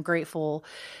thankful, I'm grateful,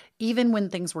 even when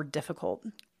things were difficult.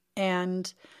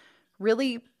 And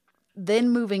really then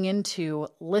moving into,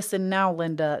 listen now,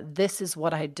 Linda, this is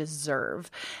what I deserve.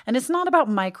 And it's not about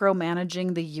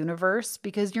micromanaging the universe,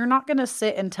 because you're not going to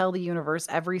sit and tell the universe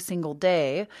every single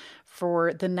day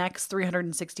for the next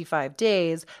 365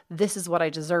 days, this is what I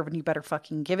deserve and you better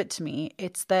fucking give it to me.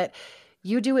 It's that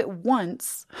you do it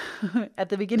once at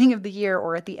the beginning of the year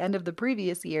or at the end of the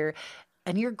previous year,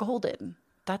 and you're golden.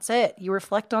 That's it. You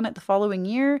reflect on it the following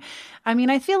year. I mean,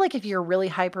 I feel like if you're really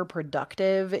hyper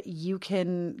productive, you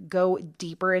can go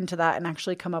deeper into that and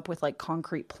actually come up with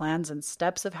concrete plans and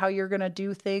steps of how you're going to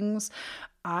do things.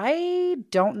 I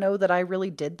don't know that I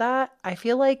really did that. I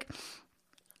feel like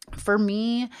for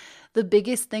me, the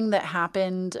biggest thing that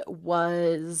happened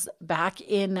was back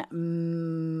in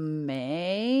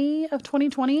May of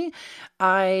 2020,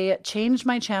 I changed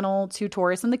my channel to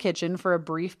Taurus in the Kitchen for a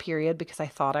brief period because I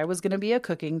thought I was going to be a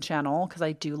cooking channel, because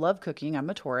I do love cooking. I'm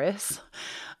a Taurus.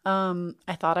 I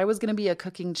thought I was going to be a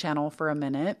cooking channel for a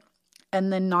minute.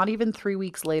 And then not even 3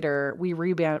 weeks later, we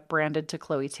rebranded to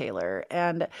Chloe Taylor.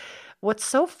 And what's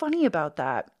so funny about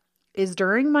that is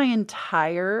during my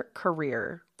entire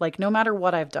career, like no matter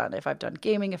what I've done, if I've done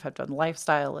gaming, if I've done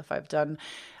lifestyle,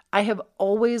 I have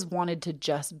always wanted to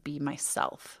just be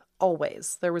myself.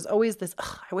 Always. There was always this,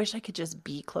 I wish I could just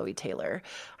be Chloe Taylor.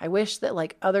 I wish that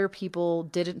like other people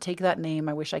didn't take that name.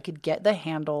 I wish I could get the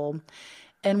handle.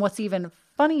 And what's even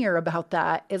funnier about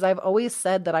that is I've always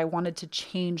said that I wanted to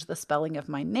change the spelling of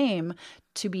my name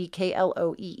to be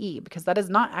Kloee, because that is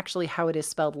not actually how it is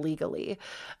spelled legally.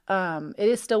 It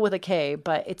is still with a K,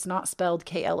 but it's not spelled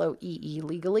Kloee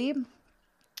legally.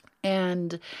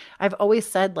 And I've always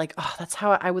said like, oh, that's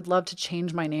how I would love to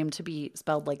change my name to be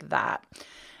spelled like that.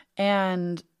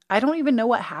 And I don't even know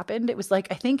what happened. It was like,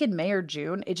 I think in May or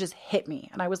June, it just hit me.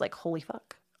 And I was like, holy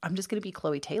fuck, I'm just going to be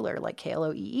Chloe Taylor, like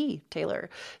Kloee Taylor.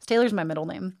 Taylor's my middle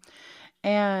name.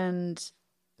 And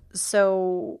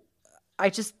so I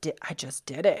just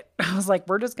did it. I was like,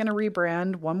 we're just going to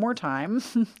rebrand one more time.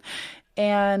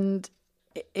 And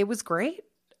it was great.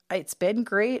 It's been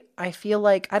great. I feel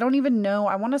like, I don't even know.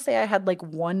 I want to say I had like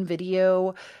one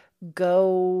video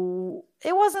go,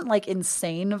 it wasn't like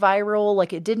insane viral.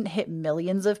 Like it didn't hit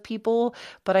millions of people,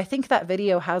 but I think that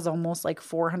video has almost like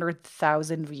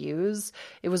 400,000 views.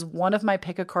 It was one of my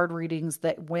pick a card readings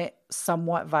that went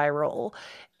somewhat viral.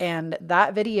 And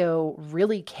that video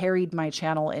really carried my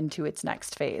channel into its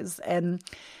next phase. And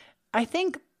I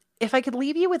think if I could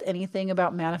leave you with anything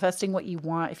about manifesting what you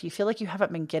want, if you feel like you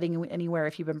haven't been getting anywhere,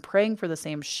 if you've been praying for the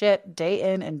same shit day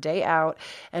in and day out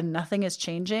and nothing is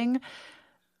changing,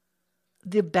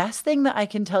 the best thing that I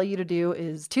can tell you to do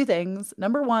is two things.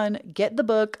 Number one, get the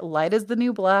book Light is the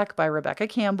New Black by Rebecca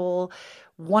Campbell.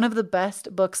 One of the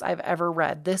best books I've ever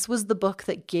read. This was the book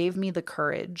that gave me the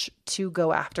courage to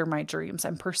go after my dreams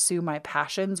and pursue my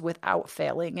passions without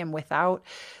failing and without,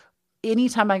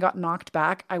 anytime I got knocked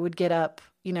back, I would get up.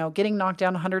 You know, getting knocked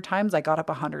down 100 times, I got up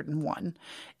 101.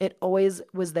 It always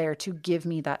was there to give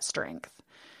me that strength.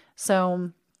 So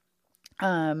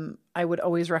I would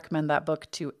always recommend that book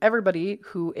to everybody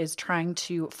who is trying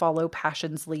to follow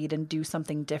passion's lead and do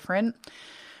something different.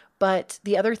 But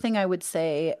the other thing I would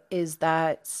say is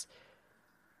that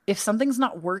if something's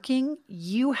not working,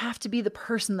 you have to be the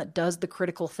person that does the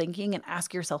critical thinking and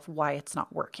ask yourself why it's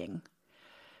not working.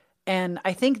 And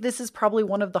I think this is probably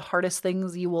one of the hardest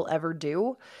things you will ever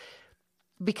do,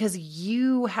 because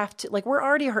you have to, like, we're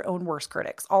already our own worst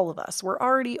critics, all of us. We're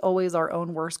already always our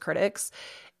own worst critics.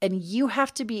 And you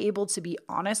have to be able to be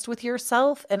honest with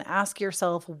yourself and ask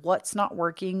yourself what's not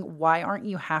working, why aren't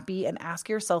you happy, and ask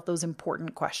yourself those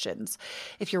important questions.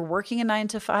 If you're working a 9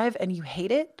 to 5 and you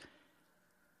hate it,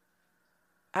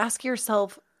 ask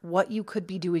yourself what you could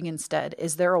be doing instead.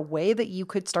 Is there a way that you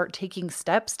could start taking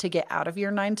steps to get out of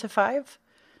your 9 to 5?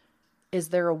 Is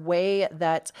there a way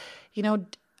that, you know,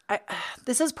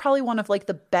 this is probably one of like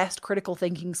the best critical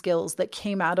thinking skills that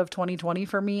came out of 2020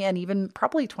 for me, and even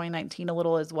probably 2019 a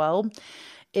little as well,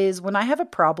 is when I have a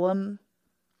problem,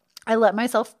 I let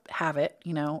myself have it,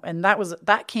 you know, and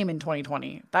that came in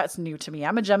 2020. That's new to me.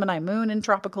 I'm a Gemini moon in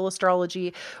tropical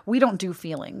astrology. We don't do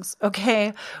feelings.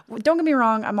 Okay. Don't get me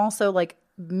wrong. I'm also like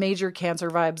major Cancer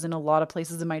vibes in a lot of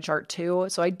places in my chart too.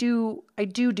 So I do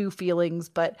feelings,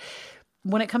 but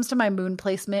when it comes to my moon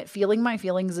placement, feeling my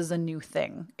feelings is a new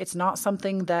thing. It's not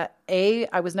something that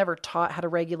I was never taught how to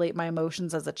regulate my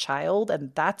emotions as a child,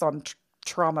 and that's on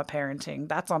trauma parenting.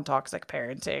 That's on toxic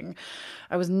parenting.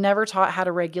 I was never taught how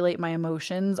to regulate my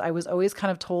emotions. I was always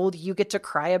kind of told you get to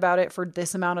cry about it for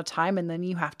this amount of time and then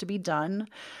you have to be done.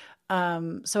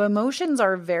 So emotions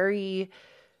are very,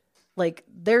 like,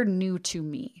 they're new to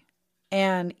me.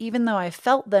 And even though I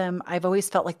felt them, I've always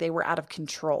felt like they were out of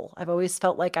control. I've always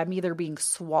felt like I'm either being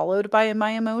swallowed by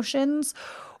my emotions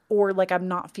or like I'm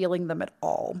not feeling them at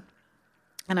all.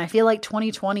 And I feel like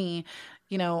 2020,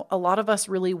 you know, a lot of us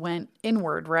really went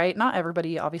inward, right? Not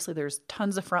everybody. Obviously, there's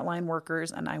tons of frontline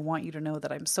workers, and I want you to know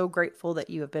that I'm so grateful that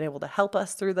you have been able to help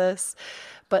us through this.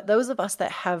 But those of us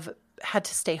that have had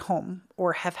to stay home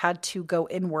or have had to go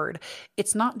inward,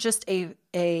 it's not just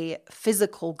a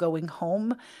physical going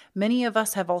home. Many of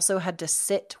us have also had to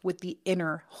sit with the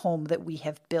inner home that we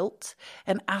have built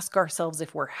and ask ourselves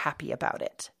if we're happy about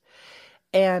it.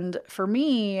 And for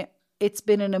me, it's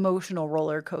been an emotional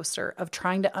roller coaster of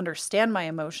trying to understand my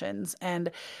emotions.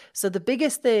 And so the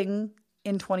biggest thing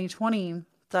in 2020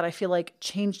 that I feel like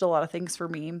changed a lot of things for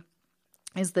me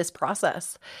is this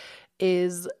process.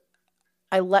 Is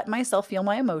I let myself feel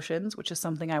my emotions, which is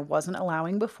something I wasn't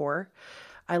allowing before.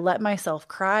 I let myself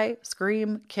cry,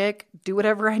 scream, kick, do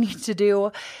whatever I need to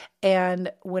do.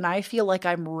 And when I feel like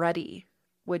I'm ready,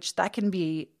 which that can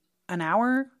be an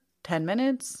hour, 10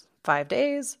 minutes, 5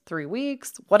 days, 3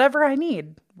 weeks, whatever I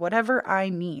need, whatever I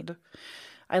need.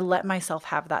 I let myself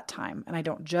have that time and I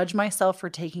don't judge myself for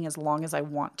taking as long as I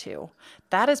want to.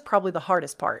 That is probably the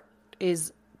hardest part,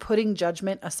 is putting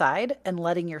judgment aside and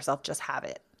letting yourself just have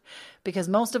it. Because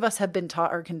most of us have been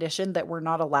taught or conditioned that we're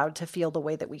not allowed to feel the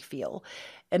way that we feel.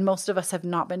 And most of us have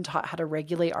not been taught how to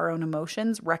regulate our own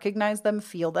emotions, recognize them,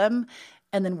 feel them,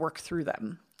 and then work through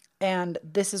them. And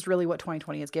this is really what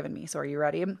 2020 has given me. So are you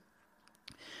ready?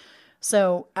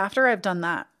 So after I've done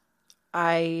that,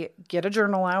 I get a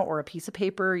journal out or a piece of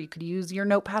paper. You could use your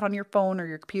notepad on your phone or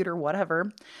your computer,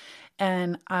 whatever.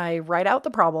 And I write out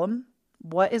the problem.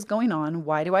 What is going on?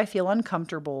 Why do I feel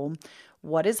uncomfortable?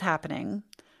 What is happening?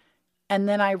 And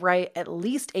then I write at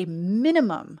least a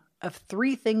minimum of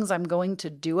 3 things I'm going to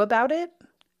do about it.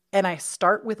 And I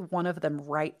start with one of them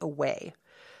right away.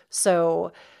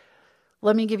 So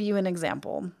let me give you an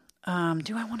example.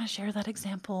 Do I want to share that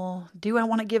example? Do I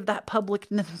want to give that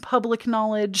public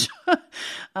knowledge?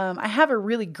 I have a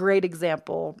really great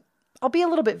example. I'll be a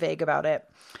little bit vague about it.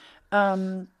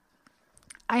 I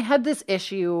had this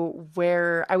issue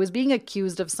where I was being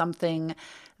accused of something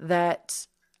that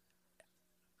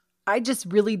I just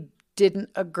really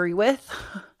didn't agree with.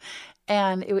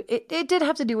 And it did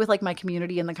have to do with like my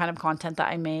community and the kind of content that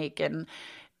I make. And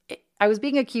I was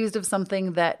being accused of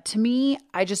something that, to me,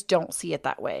 I just don't see it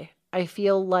that way. I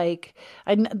feel like,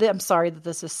 I'm sorry that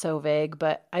this is so vague,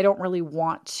 but I don't really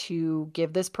want to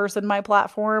give this person my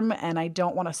platform, and I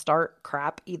don't want to start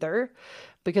crap either,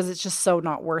 because it's just so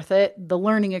not worth it. The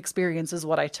learning experience is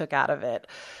what I took out of it.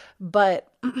 But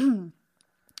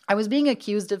I was being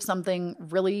accused of something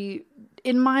really,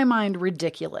 in my mind,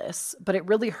 ridiculous, but it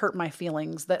really hurt my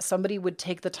feelings that somebody would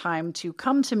take the time to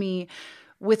come to me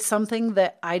with something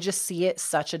that I just see it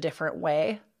such a different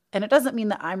way. And it doesn't mean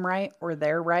that I'm right or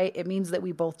they're right. It means that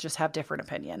we both just have different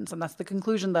opinions. And that's the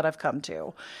conclusion that I've come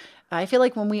to. I feel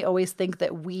like when we always think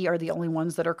that we are the only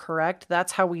ones that are correct,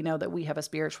 that's how we know that we have a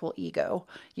spiritual ego.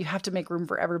 You have to make room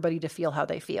for everybody to feel how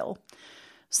they feel.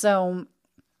 So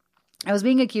I was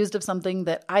being accused of something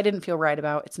that I didn't feel right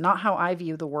about. It's not how I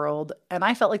view the world. And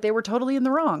I felt like they were totally in the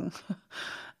wrong.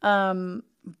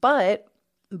 But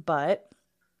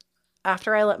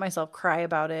after I let myself cry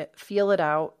about it, feel it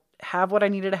out, have what I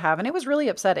needed to have. And it was really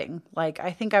upsetting. Like, I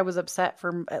think I was upset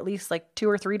for at least like 2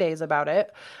 or 3 days about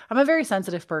it. I'm a very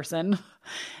sensitive person.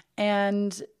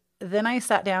 And then I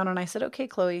sat down and I said, okay,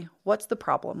 Chloe, what's the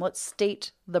problem? Let's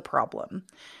state the problem.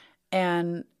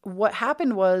 And what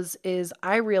happened is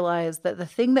I realized that the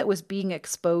thing that was being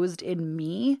exposed in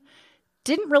me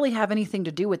didn't really have anything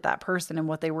to do with that person and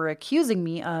what they were accusing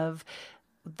me of.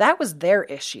 That was their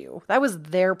issue. That was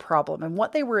their problem. And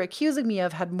what they were accusing me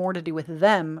of had more to do with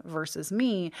them versus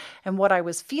me. And what I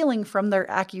was feeling from their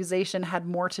accusation had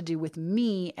more to do with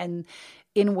me, and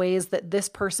in ways that this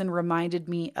person reminded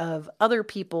me of other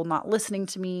people not listening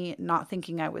to me, not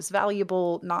thinking I was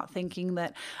valuable, not thinking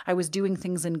that I was doing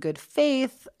things in good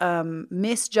faith,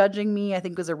 misjudging me, I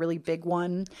think was a really big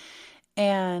one.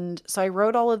 And so I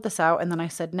wrote all of this out, and then I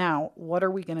said, now, what are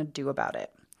we going to do about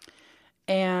it?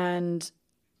 And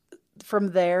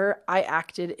from there, I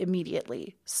acted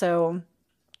immediately. So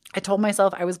I told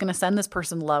myself I was going to send this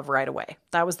person love right away.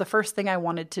 That was the first thing I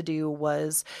wanted to do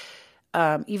was,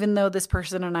 even though this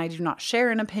person and I do not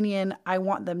share an opinion, I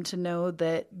want them to know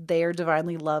that they are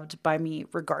divinely loved by me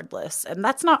regardless. And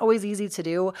that's not always easy to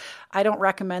do. I don't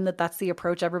recommend that that's the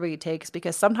approach everybody takes,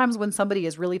 because sometimes when somebody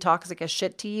is really toxic as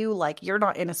shit to you, like, you're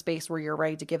not in a space where you're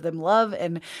ready to give them love,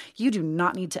 and you do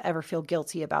not need to ever feel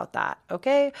guilty about that.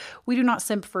 Okay? We do not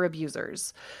simp for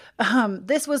abusers.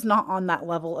 This was not on that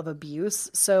level of abuse.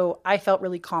 So I felt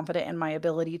really confident in my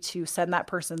ability to send that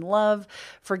person love,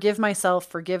 forgive myself,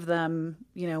 forgive them,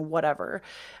 whatever.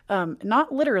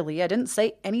 Not literally. I didn't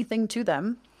say anything to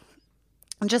them.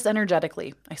 Just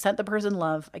energetically. I sent the person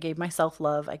love. I gave myself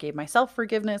love. I gave myself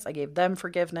forgiveness. I gave them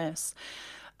forgiveness.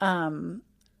 And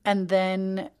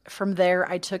then from there,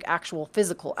 I took actual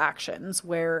physical actions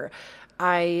where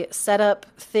I set up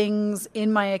things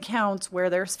in my accounts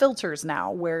where there's filters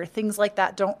now, where things like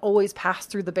that don't always pass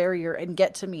through the barrier and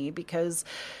get to me, because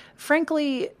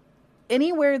frankly,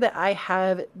 anywhere that I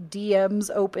have DMs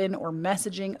open or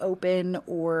messaging open,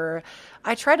 or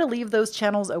I try to leave those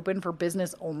channels open for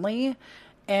business only.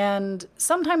 And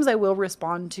sometimes I will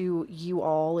respond to you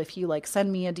all. If you send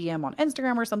me a DM on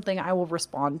Instagram or something, I will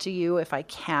respond to you if I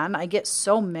can. I get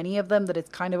so many of them that it's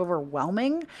kind of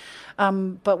overwhelming.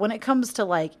 But when it comes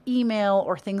to email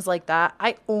or things like that,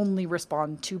 I only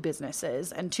respond to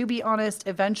businesses. And to be honest,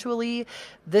 eventually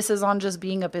this is on just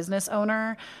being a business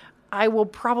owner. I will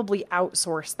probably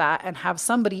outsource that and have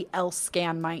somebody else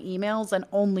scan my emails and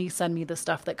only send me the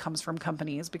stuff that comes from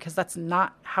companies, because that's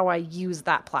not how I use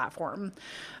that platform.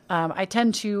 I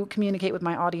tend to communicate with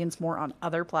my audience more on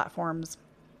other platforms.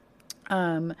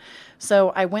 So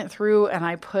I went through and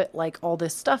I put like all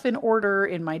this stuff in order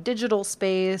in my digital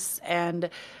space, and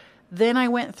then I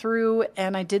went through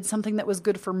and I did something that was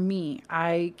good for me.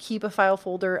 I keep a file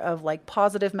folder of like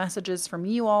positive messages from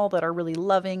you all that are really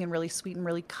loving and really sweet and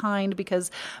really kind,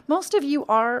 because most of you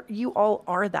all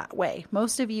are that way.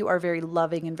 Most of you are very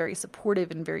loving and very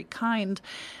supportive and very kind,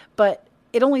 but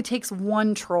it only takes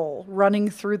one troll running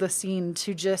through the scene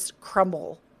to just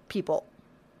crumble people.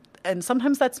 And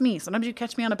sometimes that's me. Sometimes you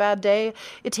catch me on a bad day.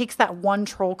 It takes that one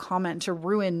troll comment to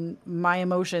ruin my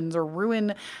emotions or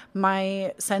ruin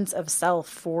my sense of self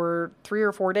for 3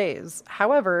 or 4 days.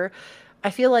 However,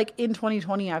 I feel like in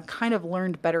 2020, I've kind of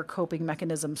learned better coping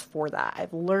mechanisms for that.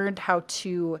 I've learned how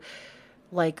to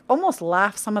like almost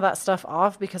laugh some of that stuff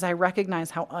off, because I recognize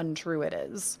how untrue it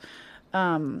is.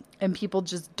 And people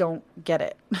just don't get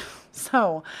it.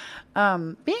 So,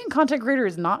 being a content creator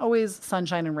is not always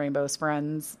sunshine and rainbows,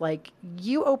 friends. Like,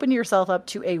 you open yourself up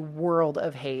to a world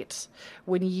of hate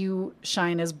when you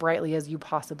shine as brightly as you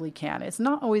possibly can. It's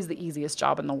not always the easiest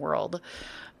job in the world.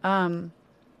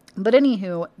 But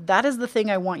anywho, that is the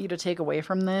thing I want you to take away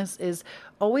from this, is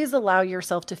always allow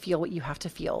yourself to feel what you have to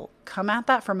feel. Come at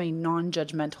that from a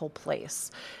non-judgmental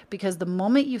place, because the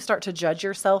moment you start to judge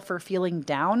yourself for feeling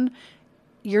down,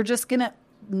 you're just going to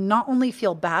not only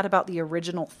feel bad about the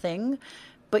original thing,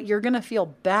 but you're going to feel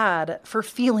bad for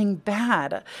feeling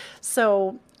bad.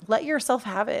 So let yourself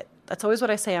have it. That's always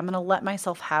what I say. I'm going to let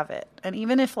myself have it. And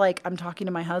even if like I'm talking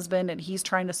to my husband and he's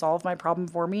trying to solve my problem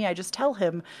for me, I just tell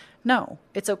him, no,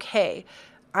 it's okay.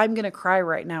 I'm going to cry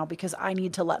right now because I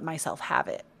need to let myself have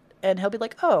it. And he'll be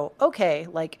like, oh, okay.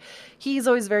 Like, he's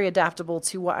always very adaptable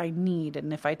to what I need.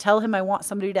 And if I tell him I want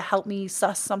somebody to help me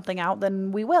suss something out,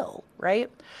 then we will, right?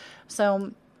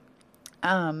 So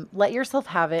let yourself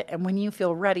have it. And when you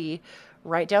feel ready,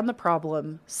 write down the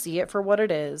problem, see it for what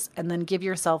it is, and then give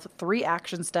yourself 3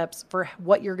 action steps for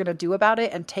what you're going to do about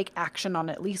it, and take action on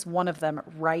at least one of them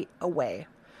right away.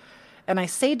 And I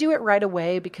say do it right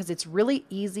away because it's really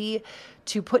easy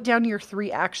to put down your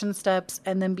 3 action steps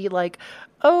and then be like,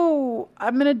 oh,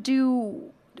 I'm going to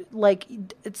do like,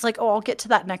 it's like, oh, I'll get to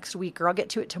that next week, or I'll get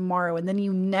to it tomorrow. And then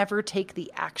you never take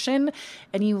the action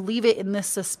and you leave it in this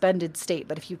suspended state.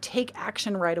 But if you take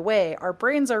action right away, our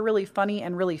brains are really funny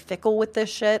and really fickle with this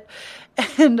shit.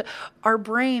 And our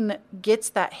brain gets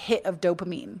that hit of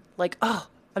dopamine. Like, oh,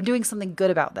 I'm doing something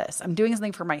good about this. I'm doing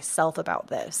something for myself about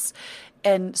this.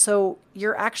 And so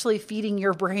you're actually feeding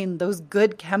your brain those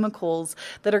good chemicals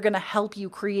that are going to help you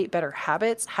create better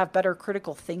habits, have better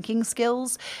critical thinking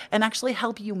skills, and actually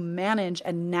help you manage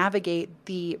and navigate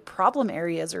the problem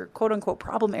areas, or quote unquote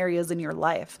problem areas in your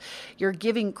life. You're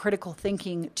giving critical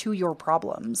thinking to your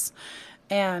problems.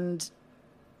 And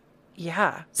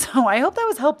yeah, so I hope that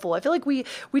was helpful. I feel like we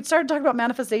started talking about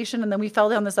manifestation and then we fell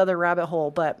down this other rabbit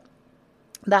hole, but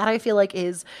that I feel like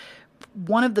is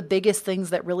one of the biggest things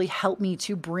that really helped me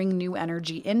to bring new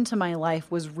energy into my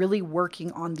life, was really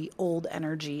working on the old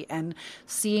energy and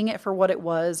seeing it for what it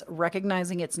was,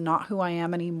 recognizing it's not who I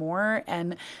am anymore,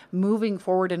 and moving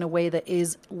forward in a way that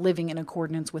is living in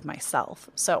accordance with myself.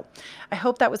 So I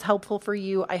hope that was helpful for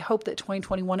you. I hope that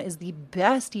 2021 is the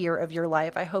best year of your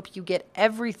life. I hope you get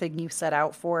everything you set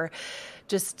out for.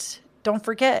 Just don't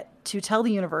forget to tell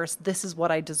the universe, this is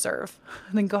what I deserve.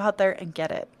 And then go out there and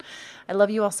get it. I love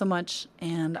you all so much,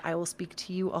 and I will speak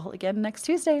to you all again next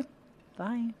Tuesday.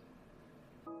 Bye.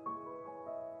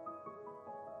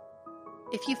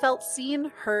 If you felt seen,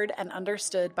 heard, and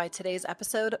understood by today's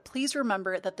episode, please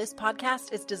remember that this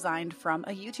podcast is designed from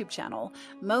a YouTube channel.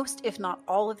 Most, if not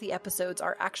all, of the episodes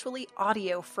are actually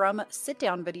audio from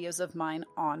sit-down videos of mine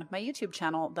on my YouTube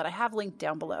channel that I have linked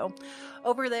down below.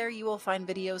 Over there, you will find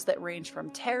videos that range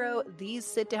from tarot, these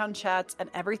sit-down chats, and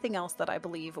everything else that I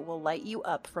believe will light you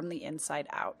up from the inside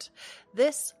out.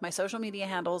 This, my social media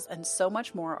handles, and so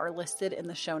much more are listed in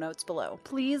the show notes below.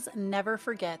 Please never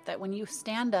forget that when you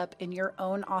stand up in your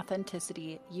own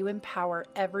authenticity, you empower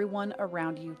everyone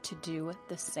around you to do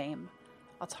the same.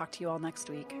 I'll talk to you all next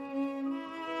week.